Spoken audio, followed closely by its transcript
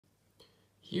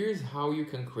Here's how you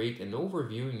can create an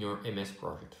overview in your MS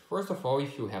project. First of all,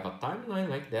 if you have a timeline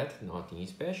like that, nothing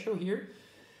special here,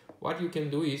 what you can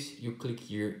do is you click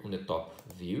here on the top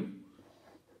view,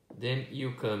 then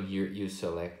you come here, you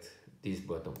select this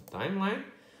button timeline.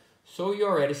 So you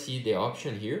already see the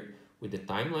option here with the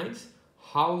timelines.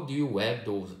 How do you add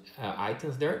those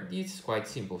items there? This is quite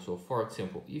simple. So for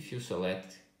example, if you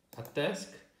select a task,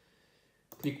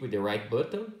 click with the right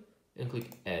button and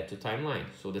click add to timeline.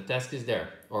 So the task is there,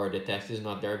 or the task is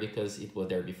not there because it was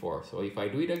there before. So if I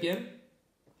do it again,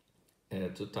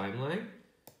 add to timeline,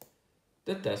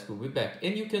 the task will be back.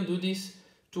 And you can do this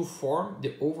to form the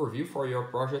overview for your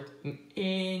project in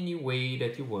any way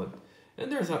that you want.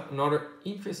 And there's another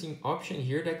interesting option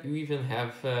here that you even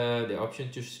have the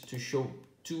option to show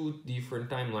two different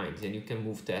timelines, and you can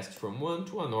move tasks from one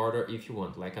to another if you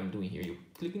want, like I'm doing here. You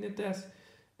click in the task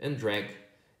and drag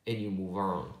and you move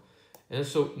around. And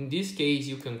so in this case,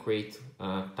 you can create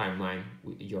a timeline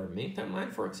with your main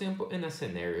timeline, for example, and a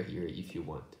scenario here if you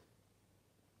want.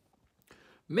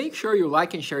 Make sure you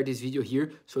like and share this video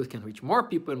here so it can reach more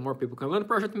people and more people can learn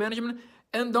project management.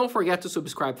 And don't forget to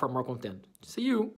subscribe for more content. See you!